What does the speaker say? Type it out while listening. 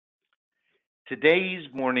Today's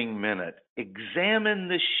morning minute: examine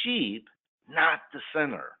the sheep, not the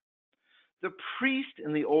sinner. The priest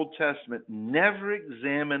in the Old Testament never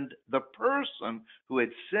examined the person who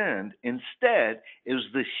had sinned. Instead, it was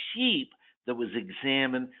the sheep that was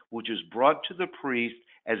examined, which was brought to the priest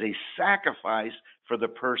as a sacrifice for the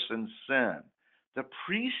person's sin. The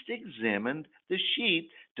priest examined the sheep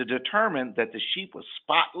to determine that the sheep was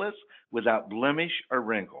spotless, without blemish or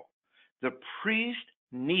wrinkle. The priest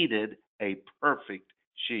needed a perfect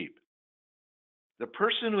sheep. The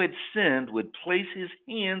person who had sinned would place his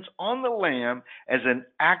hands on the lamb as an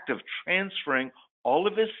act of transferring all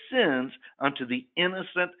of his sins unto the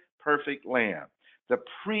innocent, perfect lamb. The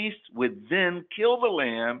priest would then kill the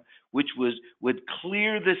lamb, which would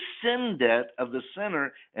clear the sin debt of the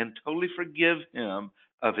sinner and totally forgive him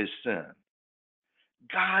of his sin.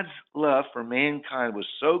 God's love for mankind was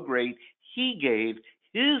so great, he gave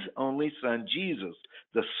his only son, Jesus,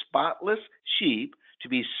 the spotless sheep, to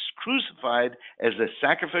be crucified as a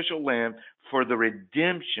sacrificial lamb for the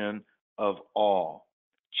redemption of all.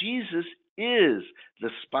 Jesus is the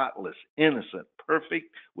spotless, innocent,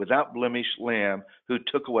 perfect, without blemish lamb who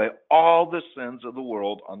took away all the sins of the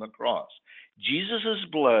world on the cross. Jesus'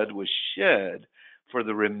 blood was shed for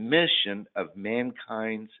the remission of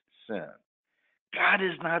mankind's sin. God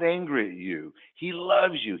is not angry at you. He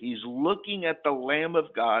loves you. He's looking at the Lamb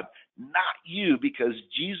of God, not you, because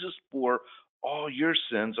Jesus bore all your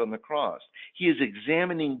sins on the cross. He is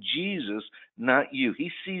examining Jesus, not you.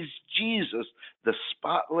 He sees Jesus, the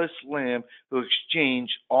spotless Lamb who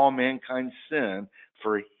exchanged all mankind's sin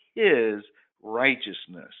for his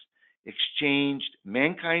righteousness, exchanged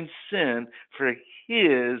mankind's sin for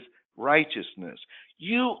his righteousness.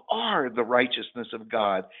 You are the righteousness of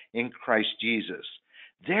God in Christ Jesus.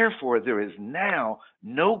 Therefore, there is now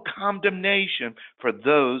no condemnation for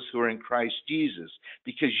those who are in Christ Jesus.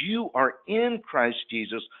 Because you are in Christ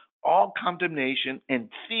Jesus, all condemnation and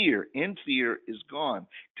fear is gone.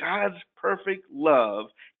 God's perfect love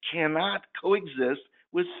cannot coexist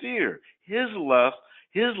with fear. His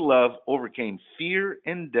love overcame fear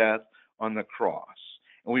and death on the cross.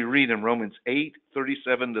 And we read in Romans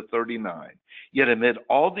 8:37-39, yet amid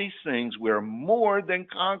all these things we are more than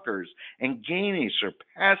conquerors and gain a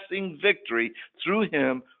surpassing victory through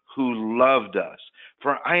him who loved us.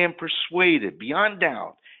 For I am persuaded beyond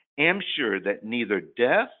doubt, am sure that neither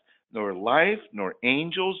death, nor life, nor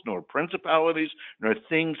angels, nor principalities, nor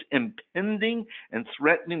things impending and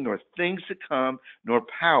threatening, nor things to come, nor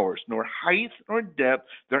powers, nor height, nor depth,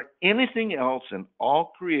 nor anything else in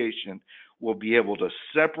all creation will be able to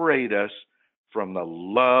separate us from the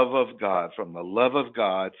love of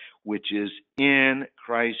God, which is in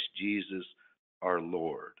Christ Jesus our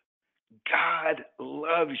Lord. God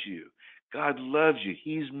loves you. God loves you.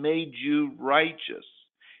 He's made you righteous.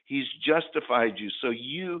 He's justified you so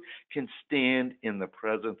you can stand in the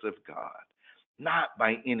presence of God, not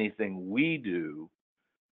by anything we do,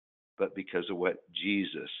 but because of what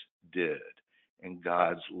Jesus did and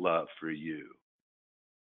God's love for you.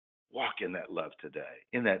 Walk in that love today,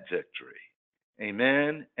 in that victory.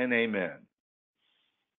 Amen and amen.